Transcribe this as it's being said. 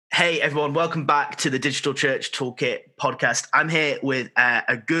Hey everyone, welcome back to the Digital Church Toolkit podcast. I'm here with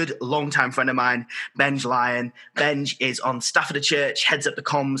a good long-time friend of mine, Benj Lyon. Benj is on staff at a church, heads up the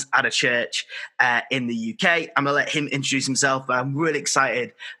comms at a church in the UK. I'm going to let him introduce himself, but I'm really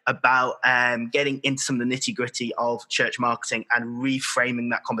excited about getting into some of the nitty-gritty of church marketing and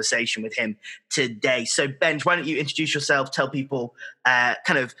reframing that conversation with him today. So Benj, why don't you introduce yourself, tell people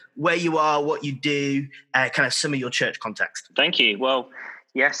kind of where you are, what you do, kind of some of your church context. Thank you. Well,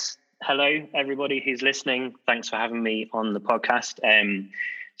 yes. Hello, everybody who's listening. Thanks for having me on the podcast.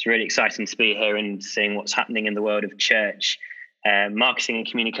 It's really exciting to be here and seeing what's happening in the world of church marketing and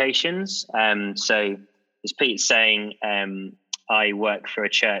communications. So as Pete's saying, I work for a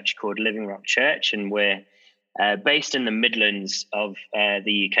church called Living Rock Church, and we're based in the Midlands of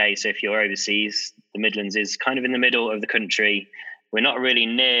the UK. So if you're overseas, the Midlands is kind of in the middle of the country. We're not really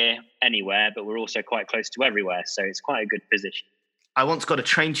near anywhere, but we're also quite close to everywhere. So it's quite a good position. I once got a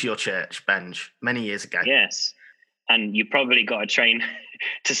train to your church, Benj, many years ago. Yes. And you probably got a train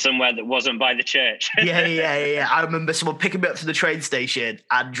to somewhere that wasn't by the church. Yeah. I remember someone picking me up to the train station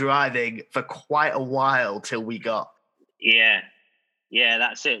and driving for quite a while till we got. Yeah,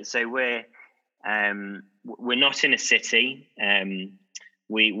 that's it. So we're not in a city.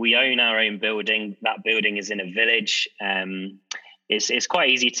 We own our own building. That building is in a village. It's quite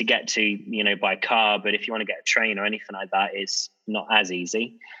easy to get to, by car, but if you want to get a train or anything like that, it's not as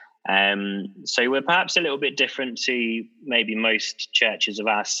easy. So we're perhaps a little bit different to maybe most churches of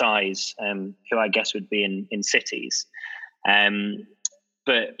our size, who I guess would be in cities.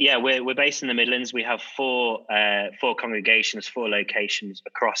 But yeah, we're based in the Midlands. We have four congregations, 4 locations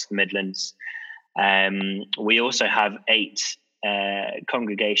across the Midlands. We also have 8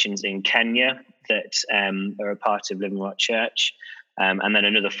 congregations in Kenya that are a part of Living Rock Church. And then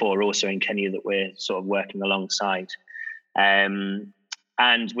another 4 also in Kenya that we're sort of working alongside. And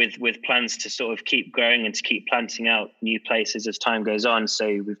with plans to sort of keep growing and to keep planting out new places as time goes on. So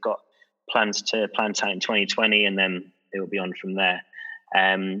we've got plans to plant out in 2020 and then it will be on from there.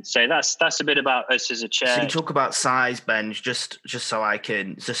 So that's a bit about us as a church. So you talk about size, Benj, just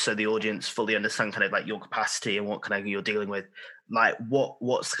so the audience fully understand kind of like your capacity and what kind of you're dealing with. Like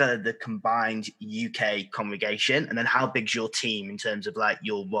what's kind of the combined UK congregation, and then how big's your team in terms of like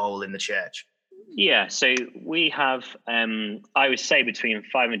your role in the church? Yeah, so we have, I would say between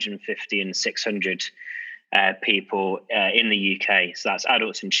 550 and 600 people in the UK. So that's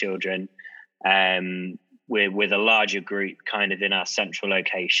adults and children. We're with a larger group kind of in our central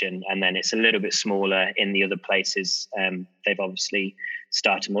location, and then it's a little bit smaller in the other places. They've obviously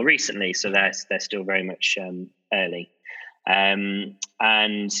started more recently, so they're still very much early.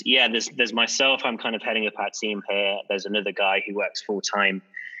 And yeah, there's myself. I'm kind of heading up our team here. There's another guy who works full time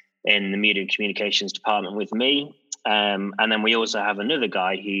in the media and communications department with me. And then we also have another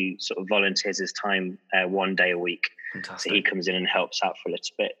guy who sort of volunteers his time 1 day a week. Fantastic. So he comes in and helps out for a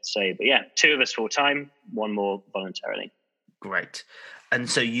little bit. So, but yeah, 2 of us full time, 1 more voluntarily. Great. And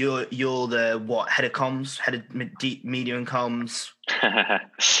so you're the head of comms, head of media and comms?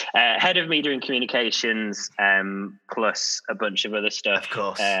 Head of media and communications, plus a bunch of other stuff. Of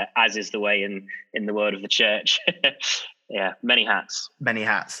course. As is the way in the world of the church. Yeah, many hats.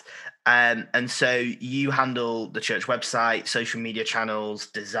 And so you handle the church website, social media channels,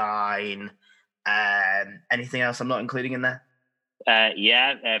 design, anything else I'm not including in there?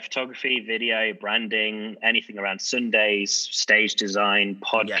 Photography, video, branding, anything around Sundays, stage design,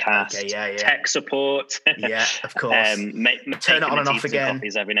 podcast, tech support. Yeah, of course. Turn it on and off again.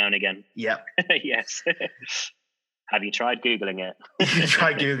 Copies every now and again. Yep. Yes. Have you tried Googling it? You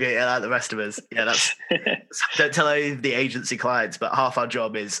try Googling it like the rest of us. Yeah, don't tell any of the agency clients, but half our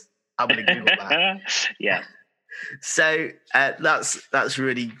job is I'm going to Google that. Yeah. So that's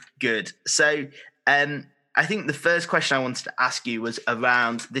really good. So I think the first question I wanted to ask you was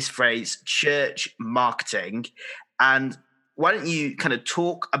around this phrase, church marketing. And why don't you kind of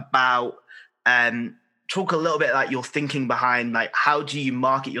talk a little bit like your thinking behind, like, how do you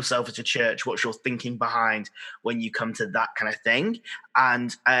market yourself as a church? What's your thinking behind when you come to that kind of thing?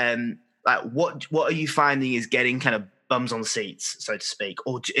 And like, what are you finding is getting kind of bums on seats, so to speak?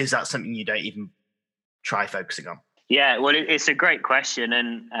 Or is that something you don't even try focusing on? Yeah, well, it's a great question.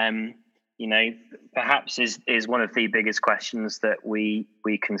 And, perhaps is one of the biggest questions that we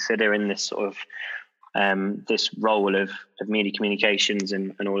consider in this sort of this role of media communications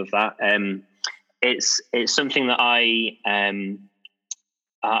and all of that. It's something that I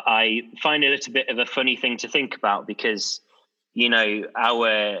find a little bit of a funny thing to think about because,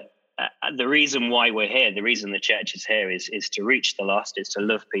 the reason why we're here, the reason the church is here is to reach the lost, is to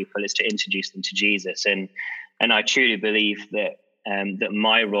love people, is to introduce them to Jesus. And I truly believe that that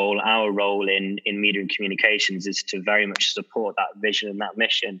my role, our role in media and communications, is to very much support that vision and that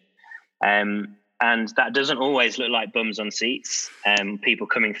mission. And that doesn't always look like bums on seats, people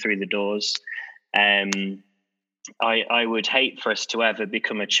coming through the doors. I would hate for us to ever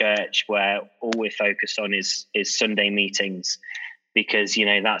become a church where all we're focused on is Sunday meetings, because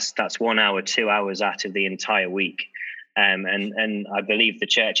that's 1 hour, 2 hours out of the entire week. And I believe the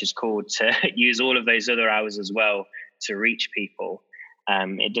church is called to use all of those other hours as well to reach people.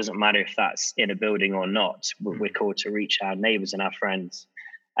 It doesn't matter if that's in a building or not. We're called to reach our neighbours and our friends.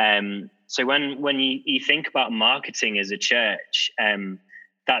 So when you think about marketing as a church,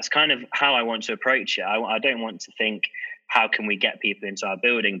 that's kind of how I want to approach it. I don't want to think, how can we get people into our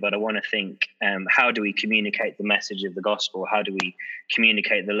building? But I want to think, how do we communicate the message of the gospel? How do we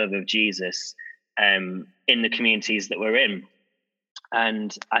communicate the love of Jesus in the communities that we're in?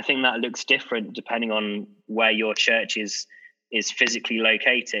 And I think that looks different depending on where your church is physically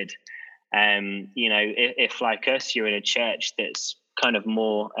located. If like us, you're in a church that's kind of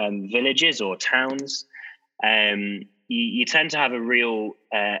more villages or towns, you tend to have a real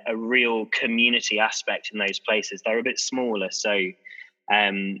community aspect in those places. They're a bit smaller, so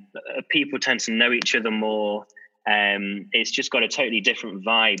people tend to know each other more. It's just got a totally different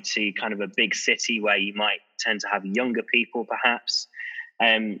vibe to kind of a big city where you might tend to have younger people, perhaps.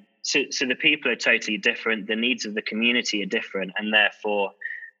 So the people are totally different. The needs of the community are different, and therefore,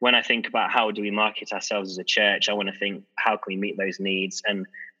 when I think about how do we market ourselves as a church, I want to think, how can we meet those needs, and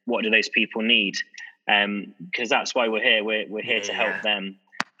what do those people need? Because that's why we're here. We're here to help them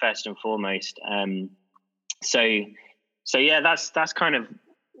first and foremost. So yeah, that's kind of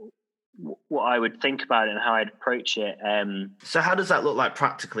what I would think about it and how I'd approach it. So how does that look like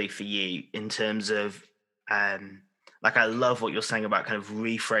practically for you in terms of, like, I love what you're saying about kind of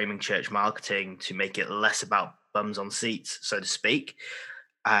reframing church marketing to make it less about bums on seats, so to speak,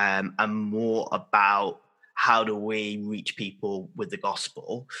 and more about how do we reach people with the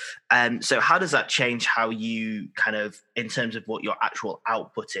gospel. So how does that change how you kind of, in terms of what your actual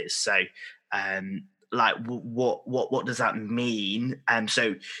output is? So like what does that mean?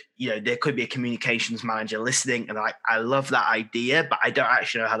 So, there could be a communications manager listening and I love that idea, but I don't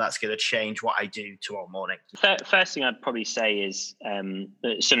actually know how that's going to change what I do tomorrow morning. First thing I'd probably say is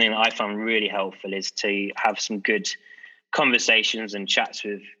something that I found really helpful is to have some good conversations and chats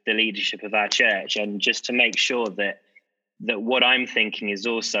with the leadership of our church, and just to make sure that what I'm thinking is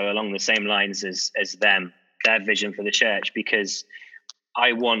also along the same lines as them, their vision for the church, because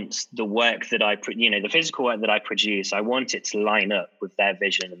I want the work that the physical work that I produce, I want it to line up with their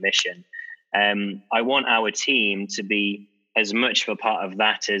vision and mission. I want our team to be as much of a part of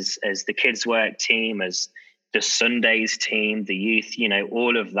that as the kids' work team, as the Sundays team, the youth,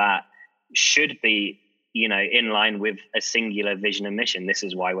 all of that should be, in line with a singular vision and mission. This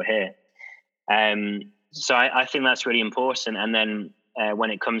is why we're here. So I think that's really important. And then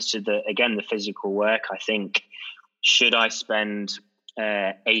when it comes to the physical work, I think, should I spend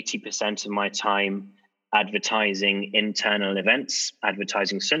 80% of my time advertising internal events,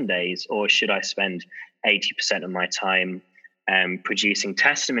 advertising Sundays, or should I spend 80% of my time producing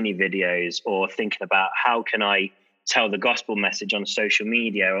testimony videos, or thinking about how can I tell the gospel message on social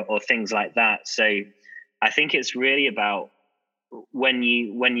media, or things like that? So I think it's really about when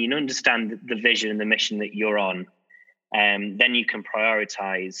you understand the vision and the mission that you're on, then you can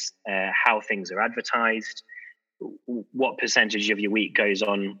prioritize how things are advertised, what percentage of your week goes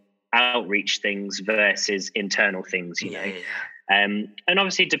on outreach things versus internal things, and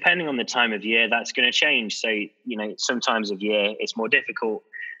obviously depending on the time of year, that's going to change. So, some times of year it's more difficult.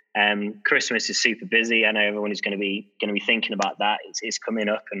 Christmas is super busy. I know everyone is going to be thinking about that. It's coming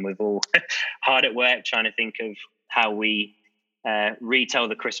up, and we've all hard at work trying to think of how we retell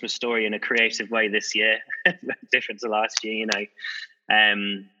the Christmas story in a creative way this year, different to last year,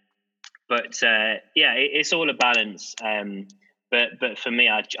 But it's all a balance. But for me,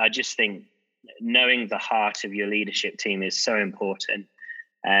 I just think knowing the heart of your leadership team is so important,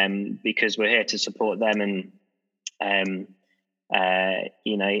 because we're here to support them. And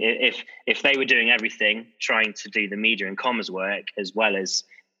if they were doing everything, trying to do the media and comms work, as well as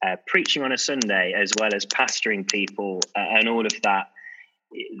preaching on a Sunday, as well as pastoring people, and all of that,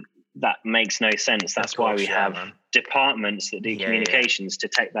 that makes no sense. That's why we have departments that do communications to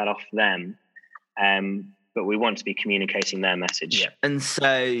take that off them. But we want to be communicating their message. Yeah. And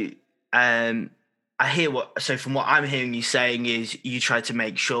so so from what I'm hearing you saying is you try to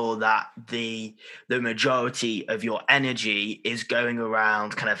make sure that the majority of your energy is going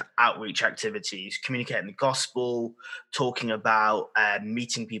around kind of outreach activities, communicating the gospel, talking about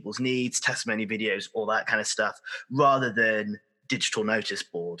meeting people's needs, testimony videos, all that kind of stuff, rather than digital notice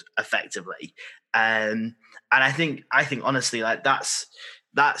board effectively. And I think honestly, like that's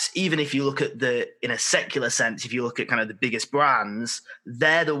even if you look at in a secular sense, if you look at kind of the biggest brands,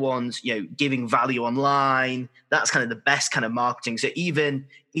 they're the ones, giving value online. That's kind of the best kind of marketing. So even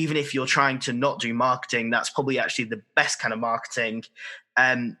if you're trying to not do marketing, that's probably actually the best kind of marketing,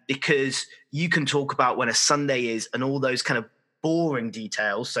 because you can talk about when a Sunday is and all those kind of boring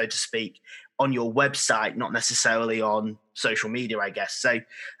details, so to speak, on your website, not necessarily on social media, I guess. So,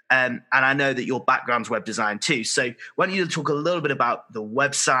 and I know that your background's web design too. So why don't you talk a little bit about the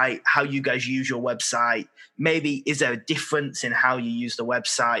website, how you guys use your website? Maybe is there a difference in how you use the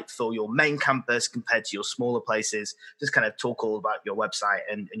website for your main campus compared to your smaller places? Just kind of talk all about your website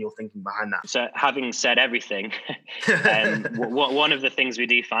and your thinking behind that. So having said everything, one of the things we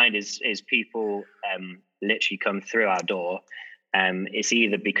do find is people literally come through our door. It's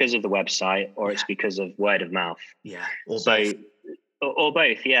either because of the website or it's because of word of mouth. Yeah. Or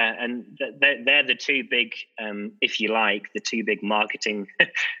both, yeah. And they're the two big, if you like, the two big marketing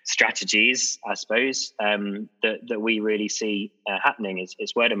strategies, I suppose, that we really see happening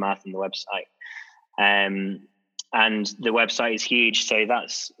is word of mouth and the website. And the website is huge. So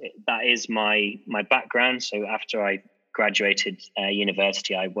that is my background. So after I graduated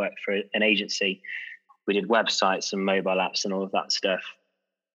university, I worked for an agency. We did websites and mobile apps and all of that stuff.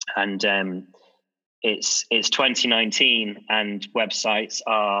 And it's 2019 and websites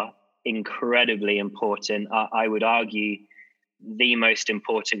are incredibly important. I would argue the most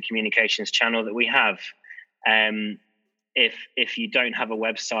important communications channel that we have. If you don't have a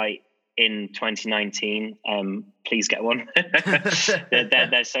website in 2019, please get one.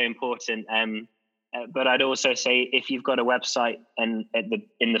 they're so important. But I'd also say if you've got a website and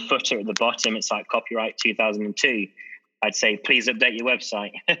in the footer at the bottom, it's like copyright 2002, I'd say, please update your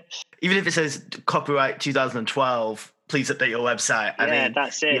website. Even if it says copyright 2012, please update your website. I mean,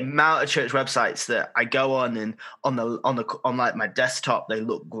 that's it. The amount of church websites that I go on and on like my desktop, they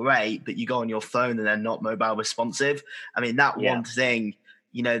look great, but you go on your phone and they're not mobile responsive. I mean, that one thing,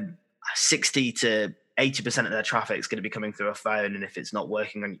 60 to 80% of their traffic is going to be coming through a phone. And if it's not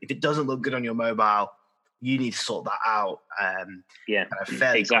working if it doesn't look good on your mobile, you need to sort that out.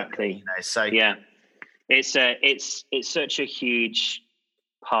 Exactly. Quickly, So it's such a huge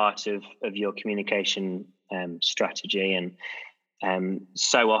part of your communication strategy, and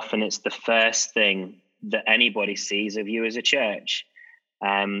so often it's the first thing that anybody sees of you as a church,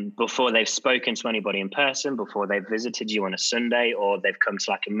 before they've spoken to anybody in person, before they've visited you on a Sunday, or they've come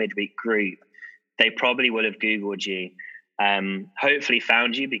to like a midweek group. They probably will have Googled you, hopefully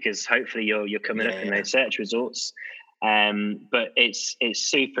found you, because hopefully you're coming up in those search results. But it's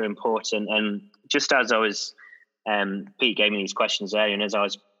super important. And just as I was, Pete gave me these questions earlier, and as I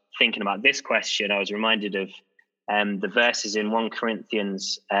was thinking about this question, I was reminded of the verses in 1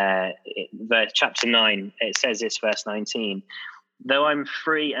 Corinthians, chapter 9. It says this, verse 19, though I'm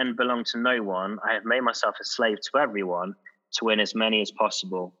free and belong to no one, I have made myself a slave to everyone to win as many as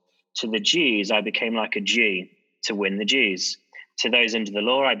possible. To the Jews, I became like a Jew to win the Jews. To those under the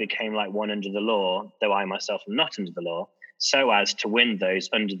law, I became like one under the law, though I myself am not under the law, so as to win those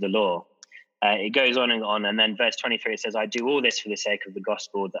under the law. It goes on. And then verse 23, it says, I do all this for the sake of the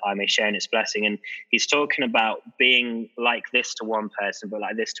gospel, that I may share in its blessing. And he's talking about being like this to one person, but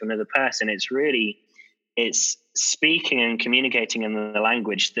like this to another person. It's speaking and communicating in the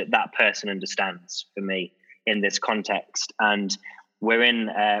language that person understands, for me, in this context. And we're in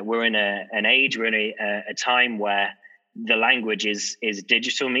an age, we're in a time where the language is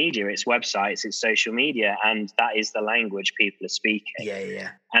digital media, it's websites, it's social media, and that is the language people are speaking.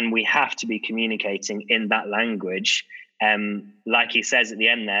 Yeah. And we have to be communicating in that language, like he says at the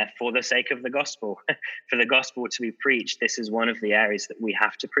end there, for the sake of the gospel, for the gospel to be preached. This is one of the areas that we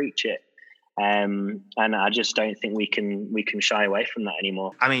have to preach it. And I just don't think we can shy away from that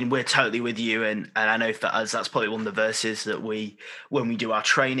anymore. I mean, we're totally with you, and I know for us that's probably one of the verses that when we do our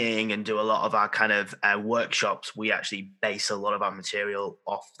training and do a lot of our kind of workshops, we actually base a lot of our material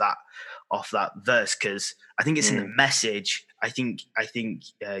off that verse, because I think it's in the message. I think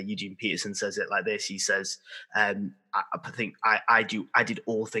Eugene Peterson says it like this. He says, I think I did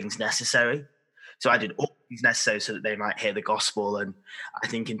all things necessary. So I did all things necessary so that they might hear the gospel. And I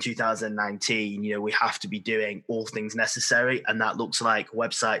think in 2019, we have to be doing all things necessary. And that looks like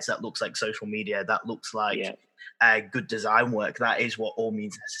websites, that looks like social media, that looks like good design work. That is what all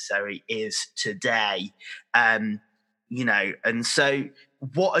means necessary is today. And so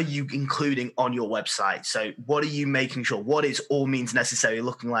what are you including on your website? So what are you making sure? What is all means necessary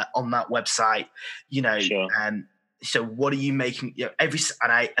looking like on that website? Sure. So what are you making,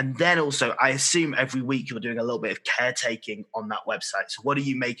 and then also I assume every week you're doing a little bit of caretaking on that website. So what are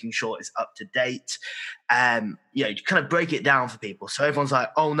you making sure is up to date? You kind of break it down for people. So everyone's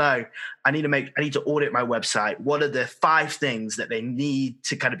like, oh no, I need to audit my website. What are the 5 things that they need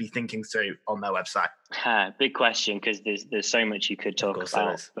to kind of be thinking through on their website? Big question, because there's so much you could talk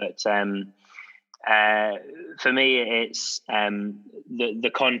about. But for me, it's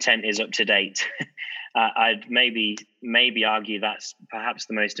the content is up to date. I'd maybe argue that's perhaps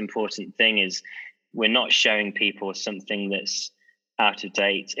the most important thing, is we're not showing people something that's out of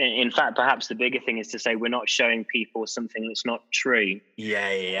date. In fact, perhaps the bigger thing is to say we're not showing people something that's not true.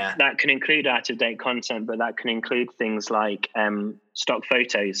 Yeah. That can include out of date content, but that can include things like stock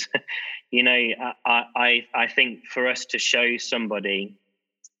photos. I think for us to show somebody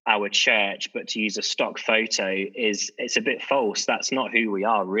our church, but to use a stock photo it's a bit false. That's not who we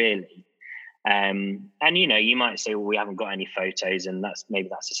are, really. And you might say, well, we haven't got any photos, and that's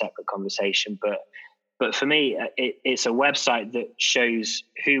a separate conversation. But for me, it's a website that shows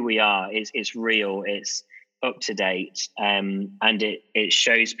who we are. It's real. It's up to date, and it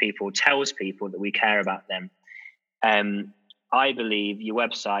shows people, tells people that we care about them. I believe your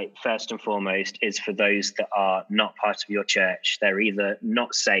website, first and foremost, is for those that are not part of your church. They're either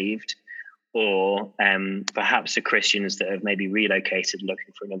not saved, or perhaps are Christians that have maybe relocated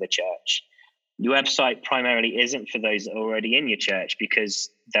looking for another church. Your website primarily isn't for those that are already in your church,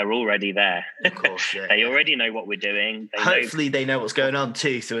 because they're already there. Of course, yeah. They already know what we're doing. Hopefully they know what's going on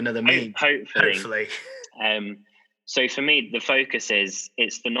too, through another means. Hopefully. So for me, the focus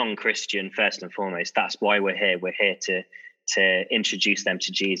it's the non-Christian first and foremost. That's why we're here. We're here to introduce them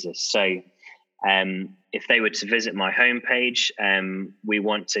to Jesus. So if they were to visit my homepage, we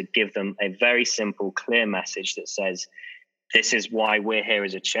want to give them a very simple, clear message that says, this is why we're here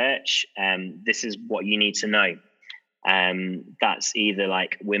as a church. This is what you need to know. That's either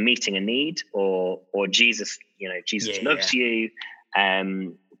like we're meeting a need, or Jesus, Jesus loves you.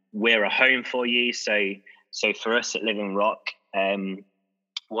 We're a home for you. So for us at Living Rock,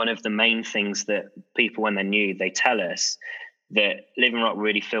 one of the main things that people, when they're new, they tell us that Living Rock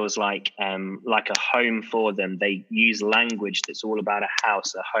really feels like a home for them. They use language that's all about a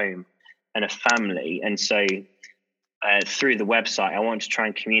house, a home, and a family. And so through the website, I want to try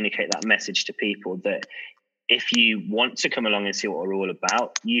and communicate that message to people, that if you want to come along and see what we're all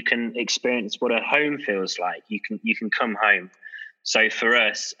about, you can experience what a home feels like. You can come home. So for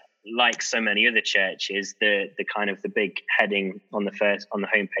us, like so many other churches, the kind of the big heading on the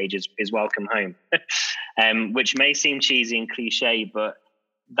homepage is welcome home, which may seem cheesy and cliche, but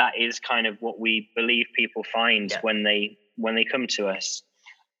that is kind of what we believe people find when they come to us.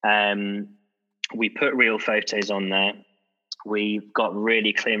 We put real photos on there. We've got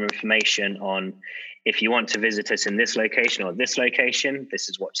really clear information on, if you want to visit us in this location or this location, this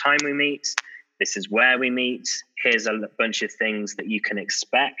is what time we meet. This is where we meet. Here's a bunch of things that you can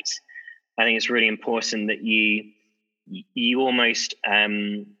expect. I think it's really important that you almost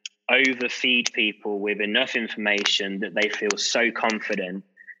overfeed people with enough information that they feel so confident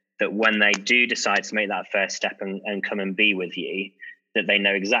that when they do decide to make that first step and come and be with you, that they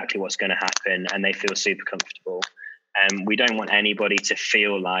know exactly what's going to happen and they feel super comfortable. We don't want anybody to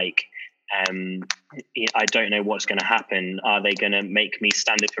feel like, I don't know what's going to happen. Are they going to make me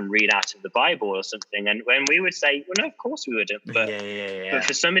stand up and read out of the Bible or something? And when we would say, well, no, of course we wouldn't. But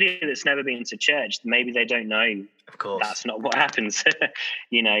for somebody that's never been to church, maybe they don't know. Of course, that's not what happens.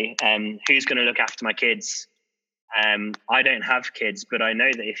 Who's going to look after my kids? I don't have kids, but I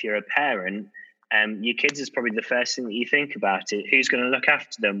know that if you're a parent, your kids is probably the first thing that you think about. It. Who's going to look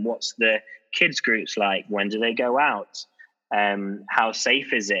after them? What's the kids groups like? When do they go out? How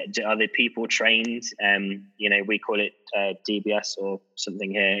safe is it? Are the people trained? We call it DBS or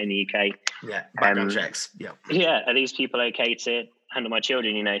something here in the UK. Yeah, background checks. Yeah. Yeah, are these people okay to handle my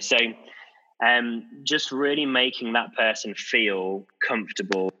children? So just really making that person feel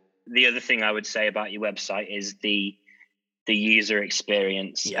comfortable. The other thing I would say about your website is the user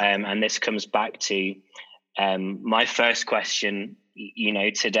experience. And this comes back to my first question,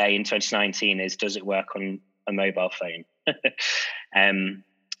 today in 2019 is, does it work on a mobile phone?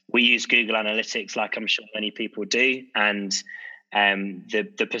 We use Google Analytics, like I'm sure many people do. And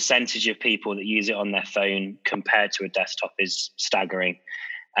the percentage of people that use it on their phone compared to a desktop is staggering.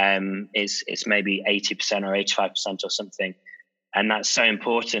 It's maybe 80% or 85% or something. And that's so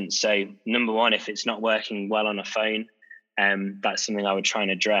important. So number one, if it's not working well on a phone, that's something I would try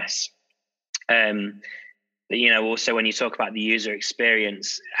and address. But also when you talk about the user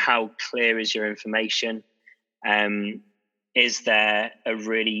experience, how clear is your information? Is there a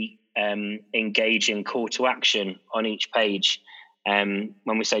really engaging call to action on each page. When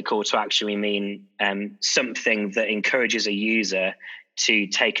we say call to action, we mean something that encourages a user to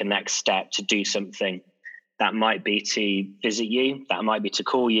take a next step, to do something. That might be to visit you, that might be to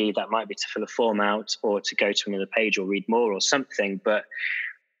call you, that might be to fill a form out, or to go to another page or read more or something. But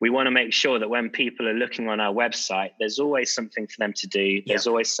we want to make sure that when people are looking on our website, there's always something for them to do. There's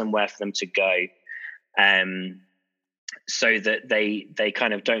always somewhere for them to go, so that they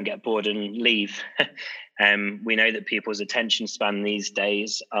kind of don't get bored and leave. We know that people's attention span these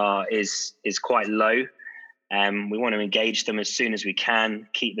days is quite low. We want to engage them as soon as we can,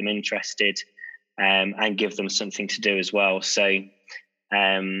 keep them interested, and give them something to do as well. So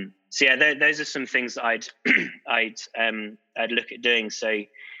those are some things that I'd look at doing. So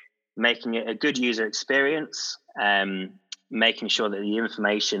making it a good user experience, making sure that the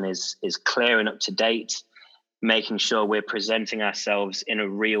information is clear and up to date, making sure we're presenting ourselves in a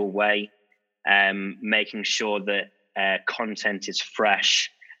real way, making sure that content is fresh,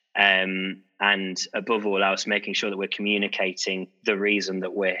 and above all else, making sure that we're communicating the reason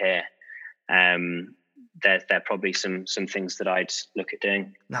that we're here. There are probably some things that I'd look at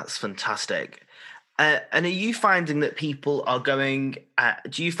doing. That's fantastic. And are you finding that people are going,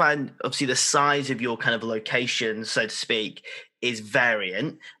 do you find obviously the size of your kind of location, so to speak, is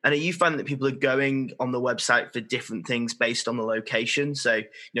variant? And are you finding that people are going on the website for different things based on the location? So,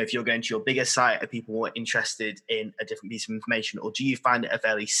 if you're going to your bigger site, are people more interested in a different piece of information? Or do you find it a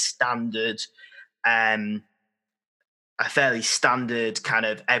fairly standard kind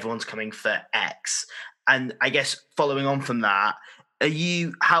of everyone's coming for X? And I guess following on from that,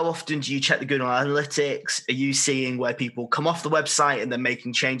 how often do you check the Google Analytics? Are you seeing where people come off the website and then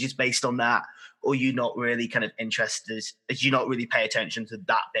making changes based on that? Or are you not really kind of interested? Do you not really pay attention to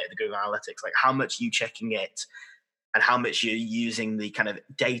that bit of the Google Analytics? Like how much are you checking it and how much you're using the kind of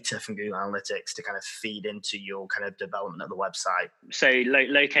data from Google Analytics to kind of feed into your kind of development of the website? So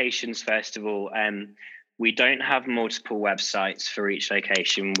locations, first of all, we don't have multiple websites for each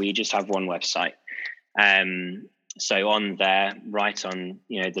location. We just have one website. So on there, right on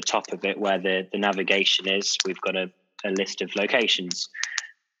the top of it where the navigation is, we've got a list of locations.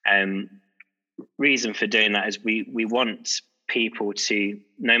 Reason for doing that is we want people to,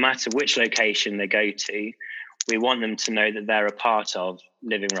 no matter which location they go to, we want them to know that they're a part of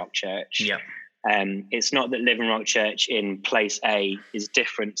Living Rock Church. Yeah. It's not that Living Rock Church in place A is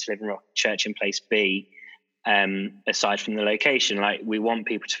different to Living Rock Church in place B, aside from the location. Like we want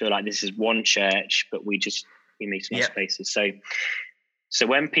people to feel like this is one church, but we meet in other places. So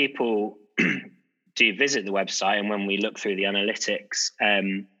when people do visit the website and when we look through the analytics,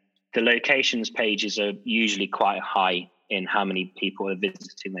 the locations pages are usually quite high in how many people are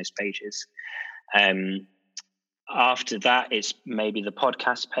visiting those pages. After that, it's maybe the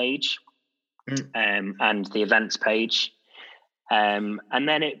podcast page and the events page. And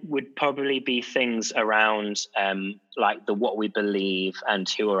then it would probably be things around like the what we believe and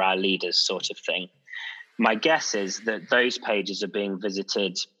who are our leaders sort of thing. My guess is that those pages are being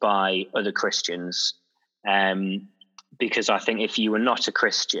visited by other Christians, because I think if you were not a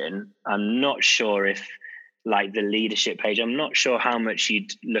Christian, I'm not sure if like the leadership page, I'm not sure how much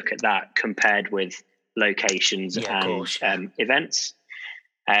you'd look at that compared with locations and events.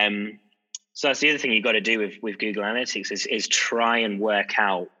 So that's the other thing you've got to do with Google Analytics is try and work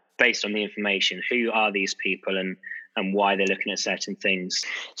out, based on the information, who are these people and why they're looking at certain things.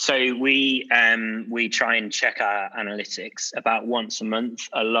 So we try and check our analytics about once a month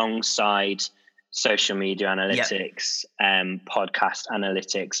alongside social media analytics, podcast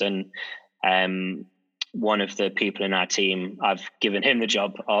analytics. And one of the people in our team, I've given him the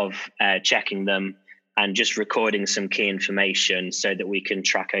job of checking them and just recording some key information so that we can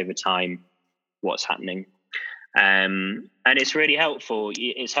track over time what's happening. And it's really helpful.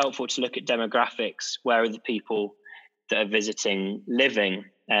 It's helpful to look at demographics. Where are the people that are visiting living?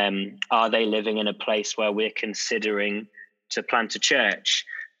 Are they living in a place where we're considering to plant a church?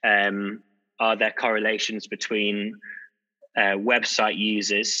 Are there correlations between website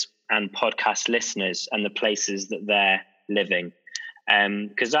users and podcast listeners and the places that they're living?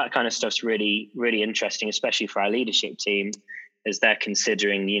 Because that kind of stuff's really, really interesting, especially for our leadership team, as they're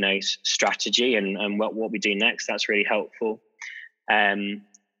considering, strategy and what we do next. That's really helpful.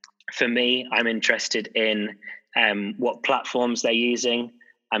 For me, I'm interested in what platforms they're using.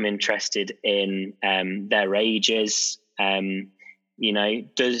 I'm interested in their ages. Does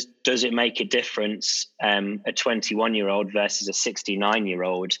it make a difference, a 21-year-old versus a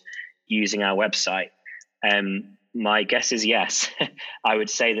 69-year-old using our website? My guess is yes. I would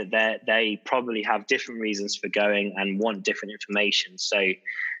say that they probably have different reasons for going and want different information. So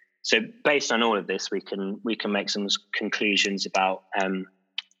So based on all of this, we can make some conclusions about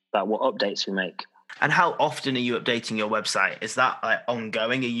what updates we make. And how often are you updating your website? Is that like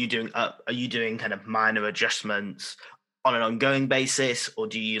ongoing? Are you doing kind of minor adjustments on an ongoing basis, or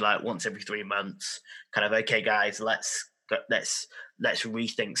do you like once every 3 months kind of, okay guys, let's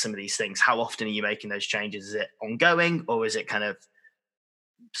rethink some of these things? How often are you making those changes? Is it ongoing, or is it kind of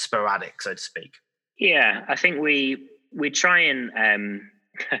sporadic, so to speak? Yeah, I think we try and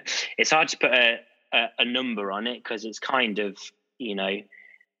it's hard to put a number on it, because it's kind of,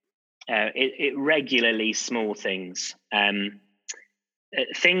 it regularly small things.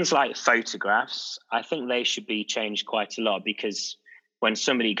 Things like photographs, I think they should be changed quite a lot, because when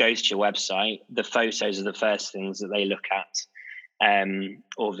somebody goes to your website, the photos are the first things that they look at,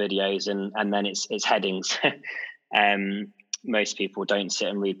 or videos, and then it's headings. Most people don't sit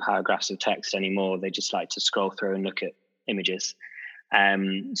and read paragraphs of text anymore. They just like to scroll through and look at images.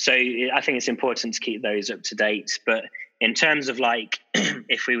 So I think it's important to keep those up to date. But in terms of like,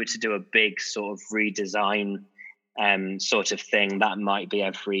 if we were to do a big sort of redesign sort of thing, that might be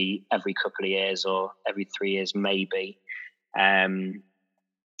every couple of years or every 3 years maybe.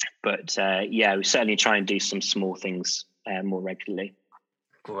 But we certainly try and do some small things more regularly.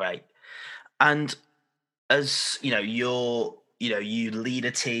 Great. And as you lead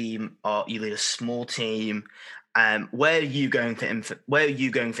a team, or you lead a small team, where are you going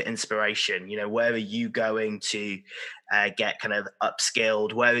for inspiration? Where are you going to get kind of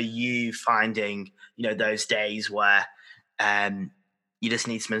upskilled? Where are you finding those days where you just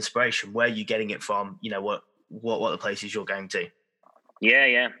need some inspiration? Where are you getting it from? What are the places you're going to?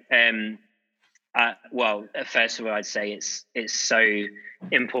 Well, first of all, I'd say it's so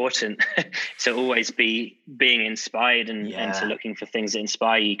important to always be being inspired and to looking for things that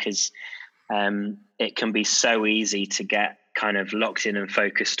inspire you, because it can be so easy to get kind of locked in and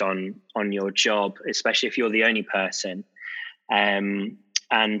focused on your job, especially if you're the only person, and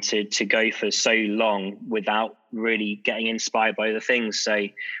to go for so long without really getting inspired by other things. So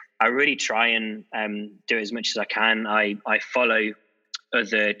I really try and do as much as I can. I follow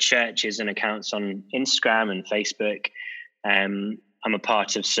other churches and accounts on Instagram and Facebook. I'm a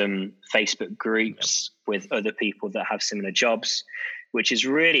part of some Facebook groups with other people that have similar jobs, which is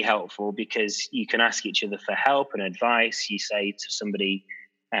really helpful, because you can ask each other for help and advice. You say to somebody,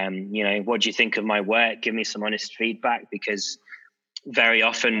 what do you think of my work? Give me some honest feedback, because very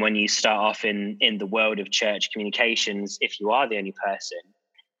often when you start off in the world of church communications, if you are the only person,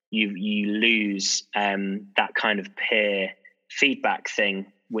 you lose that kind of peer feedback thing,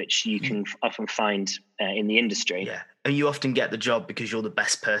 which you can often find in the industry. Yeah, and you often get the job because you're the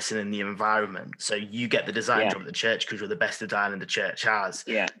best person in the environment. So you get the design job at the church because you're the best designer the church has.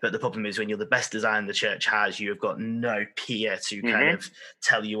 Yeah. But the problem is, when you're the best designer the church has, you've got no peer to kind of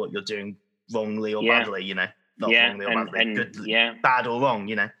tell you what you're doing wrongly or badly. Not wrongly or badly, good, bad or wrong.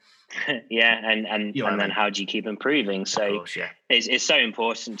 And then how do you keep improving? So of course, it's so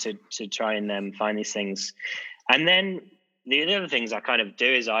important to try and find these things. And then the other things I kind of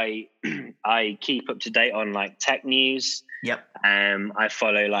do is I keep up to date on like tech news. Yep. I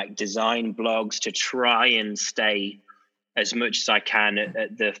follow like design blogs to try and stay as much as I can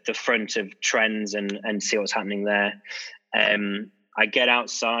at the front of trends and see what's happening there. I get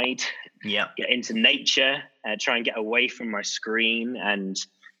outside, get into nature, try and get away from my screen and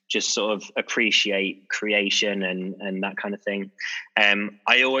just sort of appreciate creation and that kind of thing.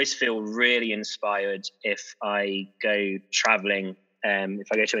 I always feel really inspired if I go traveling, if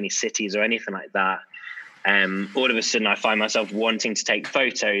I go to any cities or anything like that. All of a sudden I find myself wanting to take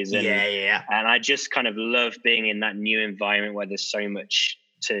photos and I just kind of love being in that new environment where there's so much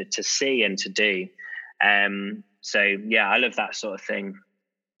to see and to do. I love that sort of thing.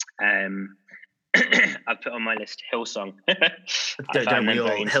 I put on my list Hillsong. Don't we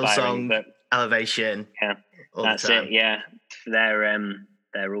all? Hillsong, but Elevation. Yeah, that's it. Yeah,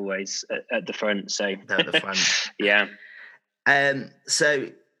 they're always at the front. So they're at the front. Yeah. So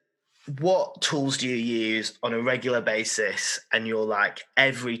what tools do you use on a regular basis? And you're like,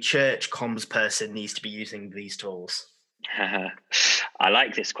 every church comms person needs to be using these tools. I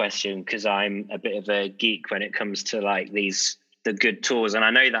like this question because I'm a bit of a geek when it comes to like the good tools, and I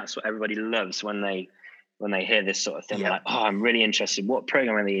know that's what everybody loves when they hear this sort of thing. They're like, oh, I'm really interested. What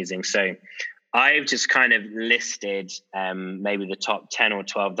program are they using? So I've just kind of listed maybe the top 10 or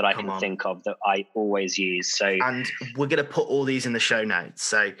 12 that I can think of that I always use. So, and we're going to put all these in the show notes.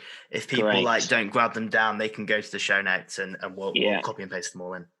 So if people don't grab them down, they can go to the show notes and we'll copy and paste them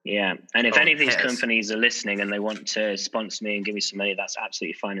all in. Yeah. And if any of these companies are listening and they want to sponsor me and give me some money, that's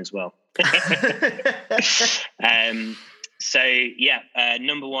absolutely fine as well.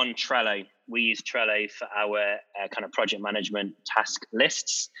 Number one, Trello. We use Trello for our kind of project management task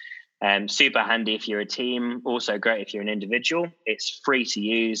lists. Super handy if you're a team. Also great if you're an individual. It's free to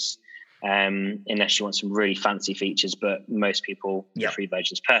use unless you want some really fancy features, but most people, the free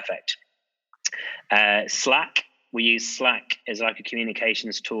version is perfect. Slack. We use Slack as like a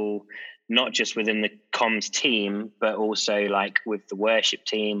communications tool, not just within the comms team, but also like with the worship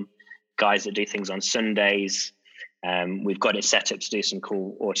team, guys that do things on Sundays. We've got it set up to do some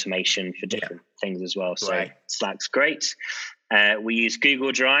cool automation for different things as well. So Slack's great. We use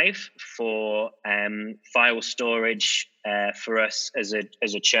Google Drive for file storage for us as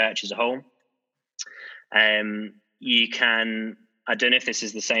a church as a whole. You can, I don't know if this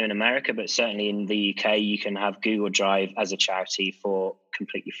is the same in America, but certainly in the UK, you can have Google Drive as a charity for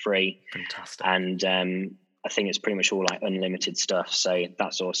completely free. Fantastic. And I think it's pretty much all like unlimited stuff. So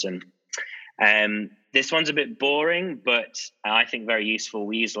that's awesome. This one's a bit boring, but I think very useful.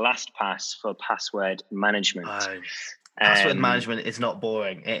 We use LastPass for password management. Password management is not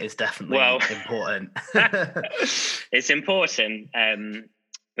boring. It is definitely important. It's important.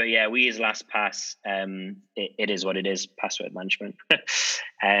 But yeah, we use LastPass. It is what it is, password management.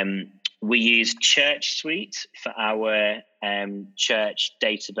 We use Church Suite for our church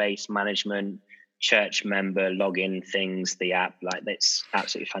database management, church member login things, the app. Like, that's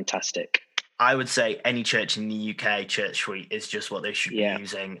absolutely fantastic. I would say any church in the UK, Church Suite is just what they should be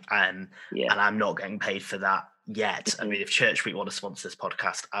using. And I'm not getting paid for that yet. Mm-hmm. I mean, if Church Suite want to sponsor this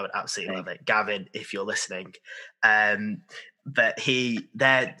podcast, I would absolutely love it. Gavin, if you're listening. But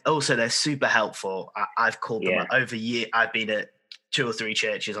they're super helpful. I've called them over year. I've been at 2 or 3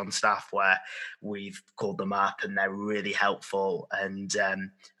 churches on staff where we've called them up and they're really helpful. And I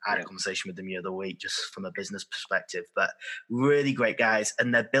had a conversation with them the other week just from a business perspective, but really great guys.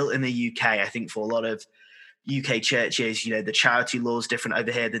 And they're built in the UK. I think for a lot of UK churches, you know, the charity law is different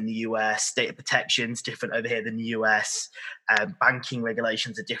over here than the US, data protection's different over here than the US, banking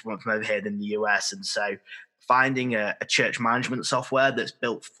regulations are different from over here than the US. And so finding a church management software that's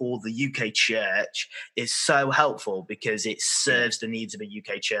built for the UK church is so helpful because it serves the needs of a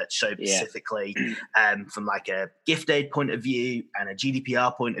UK church so specifically from like a gift aid point of view and a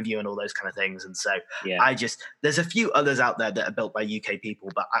GDPR point of view and all those kind of things. And so there's a few others out there that are built by UK people,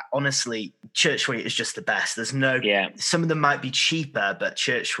 but honestly, Church Suite is just the best. There's some of them might be cheaper, but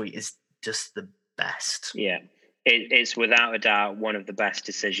Church Suite is just the best. Yeah. It's without a doubt one of the best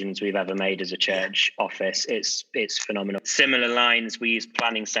decisions we've ever made as a church office. It's phenomenal. Similar lines, we use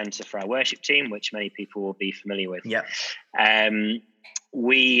Planning Center for our worship team, which many people will be familiar with. Yeah.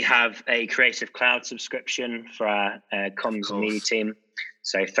 We have a Creative Cloud subscription for our comms and media team.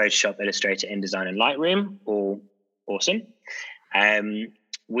 So Photoshop, Illustrator, InDesign, and Lightroom, all awesome.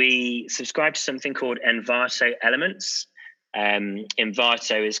 We subscribe to something called Envato Elements.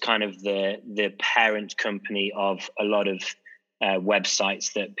 Envato is kind of the parent company of a lot of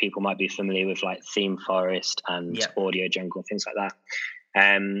websites that people might be familiar with, like Theme Forest and Audio Jungle, things like that.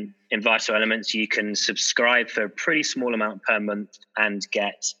 Envato Elements, you can subscribe for a pretty small amount per month and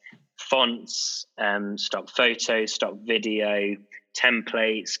get fonts, stock photos, stock video,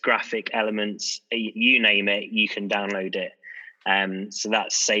 templates, graphic elements, you name it, you can download it. So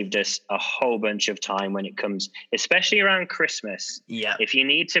that's saved us a whole bunch of time when it comes, especially around Christmas. Yeah. If you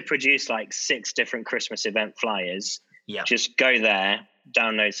need to produce like 6 different Christmas event flyers, just go there,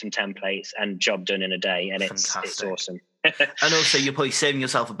 download some templates, and job done in a day. And it's awesome. And also you're probably saving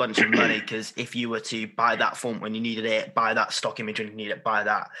yourself a bunch of money because if you were to buy that font when you needed it, buy that stock image when you needed it, buy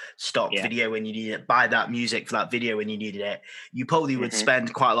that stock video when you needed it, buy that music for that video when you needed it, you probably would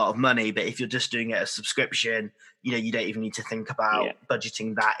spend quite a lot of money. But if you're just doing it as a subscription, you know, you don't even need to think about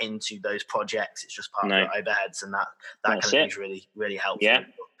budgeting that into those projects. It's just part of your overheads, and that kind of thing is really, really helpful for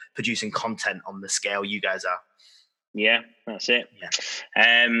producing content on the scale you guys are. Yeah, that's it.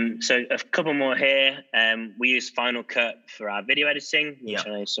 So a couple more here. We use Final Cut for our video editing, which I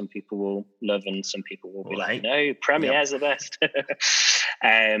know some people will love and some people will be like, no, Premiere's the best.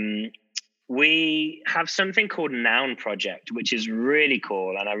 We have something called Noun Project, which is really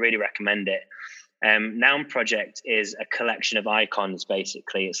cool, and I really recommend it. Noun Project is a collection of icons,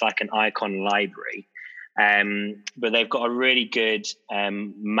 basically. It's like an icon library. But they've got a really good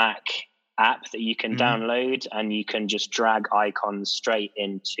Mac app that you can download, and you can just drag icons straight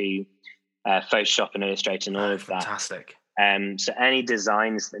into Photoshop and Illustrator and all of that. Fantastic. So any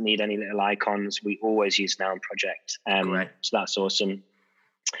designs that need any little icons, we always use Noun Project. So that's awesome.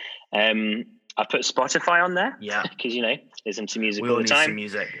 I put Spotify on there because, you know, listen to music all the time. Some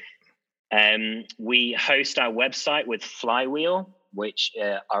music. We host our website with Flywheel. which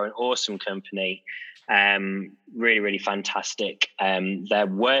are an awesome company. Really, really fantastic. They're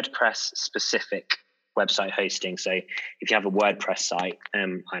WordPress specific website hosting. So if you have a WordPress site,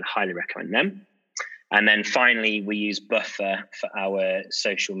 I'd highly recommend them. And then finally, we use Buffer for our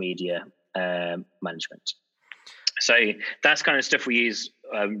social media management. So that's kind of stuff we use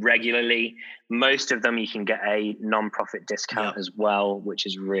regularly. Most of them you can get a non-profit discount as well, which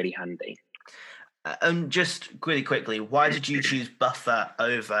is really handy. Just really quickly, why did you choose Buffer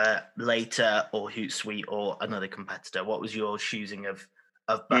over Later or Hootsuite or another competitor? What was your choosing of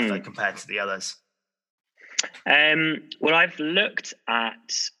Buffer compared to the others? Well, I've looked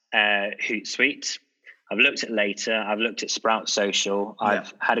at Hootsuite. I've looked at Later. I've looked at Sprout Social.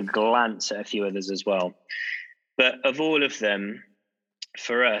 I've had a glance at a few others as well. But of all of them,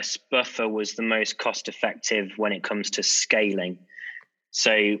 for us, Buffer was the most cost effective when it comes to scaling.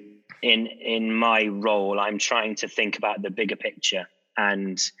 So in my role, I'm trying to think about the bigger picture.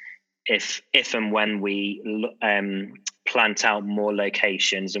 And if and when we plant out more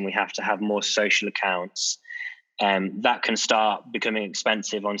locations and we have to have more social accounts, that can start becoming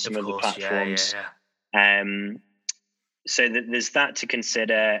expensive on some of the platforms. So there's that to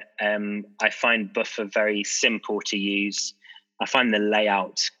consider. I find Buffer very simple to use. I find the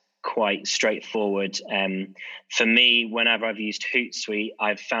layout quite straightforward. For me, whenever I've used Hootsuite,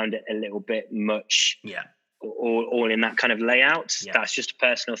 I've found it a little bit much. All in that kind of layout. That's just a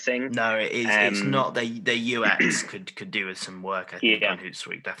personal thing. No, it is. It's not. The UX could do with some work, I think, on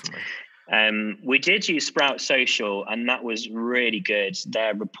Hootsuite, definitely. We did use Sprout Social, and that was really good.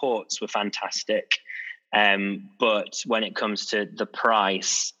 Their reports were fantastic. But when it comes to the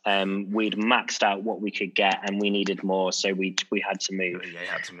price, we'd maxed out what we could get, and we needed more, so we had to move. Yeah, you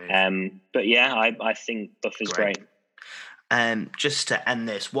had to move. But yeah, I think Buffer's great. Just to end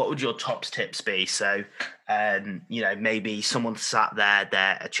this, what would your top tips be? So, maybe someone sat there,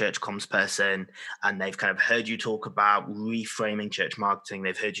 they're a church comms person, and they've kind of heard you talk about reframing church marketing.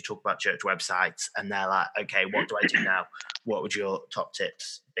 They've heard you talk about church websites, and they're like, okay, what do I do now? What would your top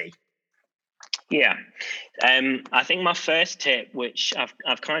tips be? Yeah, I think my first tip, which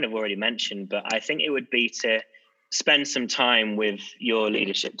I've kind of already mentioned, but I think it would be to spend some time with your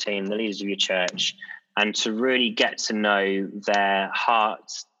leadership team, the leaders of your church, and to really get to know their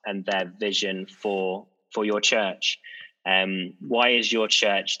hearts and their vision for your church. Why is your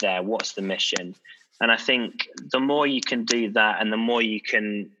church there? What's the mission? And I think the more you can do that, and the more you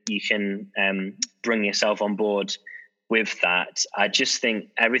can bring yourself on board with that, I just think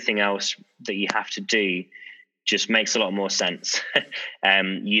everything else that you have to do just makes a lot more sense.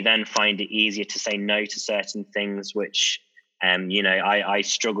 You then find it easier to say no to certain things, which I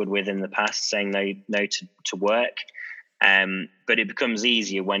struggled with in the past, saying no to work. But it becomes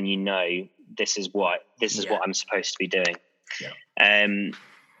easier when you know this is what I'm supposed to be doing.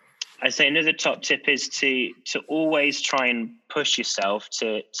 I'd say another top tip is to always try and push yourself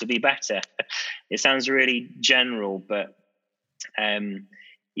to be better. It sounds really general, but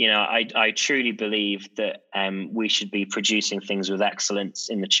I truly believe that we should be producing things with excellence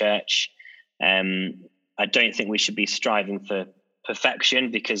in the church. I don't think we should be striving for perfection,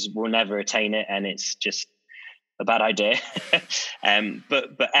 because we'll never attain it, and it's just a bad idea.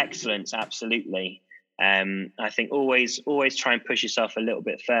 But excellence, absolutely. I think always try and push yourself a little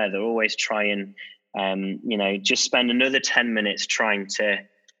bit further. Always try and just spend another 10 minutes trying to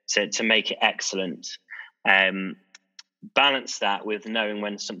make it excellent. Balance that with knowing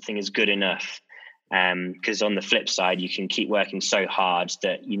when something is good enough, because on the flip side, you can keep working so hard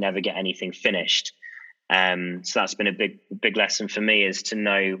that you never get anything finished. So that's been a big lesson for me, is to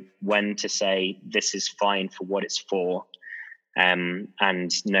know when to say this is fine for what it's for, and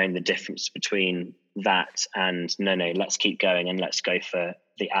knowing the difference between that and no, let's keep going and let's go for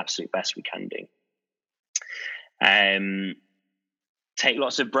the absolute best we can do. Take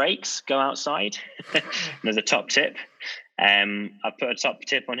lots of breaks, go outside. Another top tip. I put a top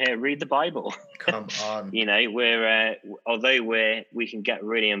tip on here: read the Bible. Come on. Although we can get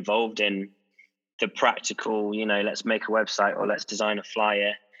really involved in the practical, let's make a website or let's design a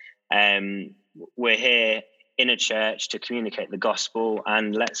flyer. We're here in a church to communicate the gospel,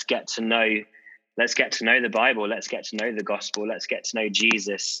 and let's get to know the Bible. Let's get to know the gospel. Let's get to know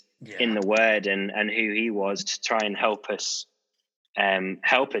Jesus in the Word and who He was, to try and help us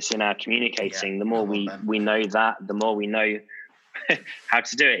in our communicating. The more we know that, the more we know how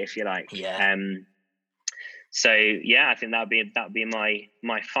to do it, if you like. So I think that would be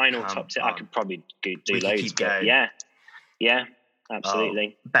my final top tip. I could probably do loads, but yeah,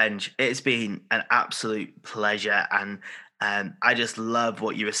 absolutely. Benj, it's been an absolute pleasure, and I just love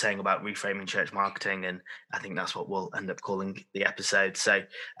what you were saying about reframing church marketing, and I think that's what we'll end up calling the episode. So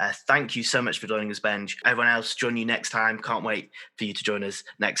thank you so much for joining us, Benj. Everyone else, join you next time. Can't wait for you to join us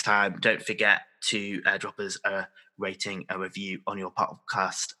next time. Don't forget to drop us a rating, a review on your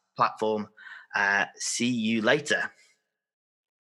podcast platform. See you later.